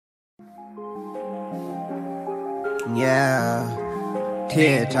Yeah,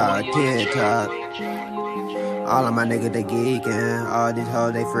 TikTok. All of my niggas they geekin', all these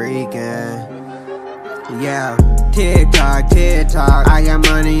hoes they freakin'. Yeah, TikTok. I got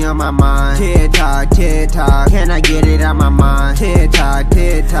money on my mind. TikTok. Can I get it out my mind?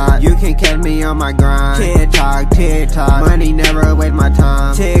 TikTok. You can catch me on my grind. TikTok. Money never waste my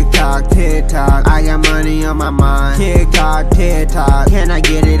time. TikTok. I got money on my mind. TikTok. Can I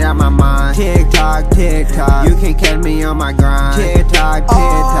get it out my mind? TikTok. You can catch me on my grind. TikTok.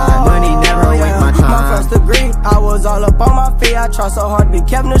 Money never waste my time. My first degree, I was all up on my feet. I tried so hard to be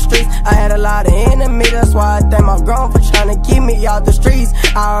kept in the streets. I had a lot of enemies, that's why I thank my grown for trying to keep me out the streets.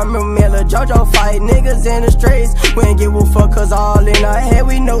 I remember me and Lil JoJo fight niggas in the streets. We ain't give a fuck cause all in our head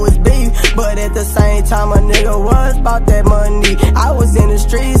we know it's beef. But at the same time a nigga was about that money. I was in the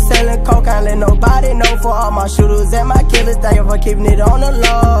streets selling coke, I ain't let nobody know. For all my shooters and my killers, thank you for keeping it on the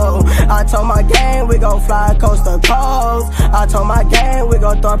low. I told my gang we gon' fly coast to coast. I told my gang we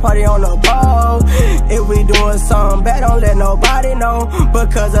gon' throw a party on the boat. If we doing something bad, don't let nobody know,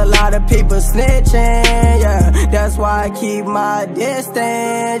 because a lot of people snitching, yeah. That's why I keep my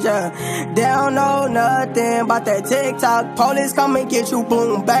distance, yeah. They don't know nothing about that TikTok. Police come and get you,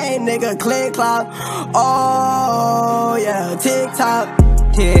 boom, bang, nigga, click, clock. Oh, yeah, TikTok.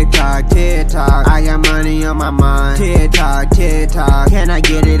 I got money on my mind. TikTok. Can I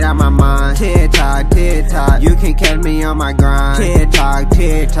get it out my mind? TikTok. You can catch me on my grind. TikTok.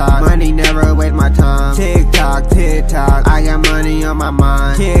 Money never waste my time. TikTok. I got money on my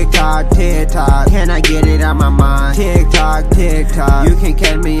mind. TikTok. Can I get it out my mind? TikTok. You can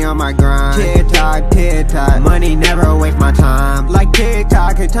catch me on my grind. TikTok. Money never waste my time. Like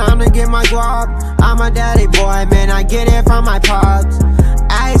TikTok, it's time to get my guap. I'm a daddy boy, man, I get it from my pops.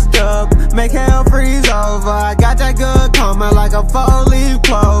 Iced up, make hell freeze over. I got that good karma like a 4-leaf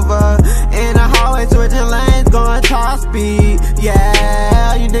clover. In the hallway switching lanes, going top speed.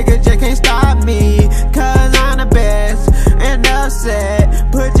 Yeah, you niggas just can't stop me, cause I'm the best. Enough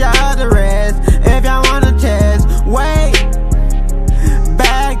said, put y'all to rest. If y'all wanna test, wait,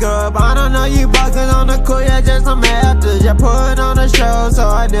 bag up. I don't know you buggers on the cool, yeah, just some actors. You put on the show, so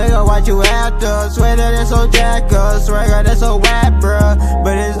a nigga watch you after. Swear that it's so jack up, swear God that's so whack, bruh.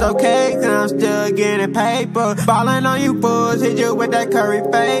 But it's okay, cause I'm still getting paper. Ballin' on you fools, hit you with that Curry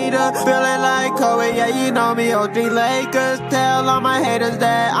fader. Feeling like Kobe, yeah, you know me, 03 Lakers. Tell all my haters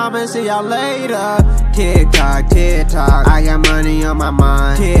that I'ma see y'all later. TikTok. I got money on my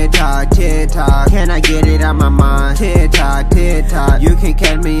mind. TikTok. Can I get it out my mind? TikTok. You can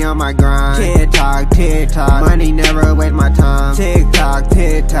catch me on my grind. TikTok. Money never waste my time. TikTok.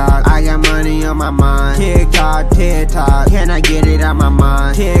 I got money on my mind. TikTok. Can I get it out my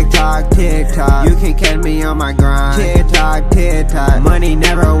mind? TikTok. You can catch me on my grind. TikTok. Money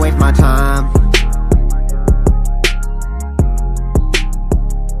never waste my time.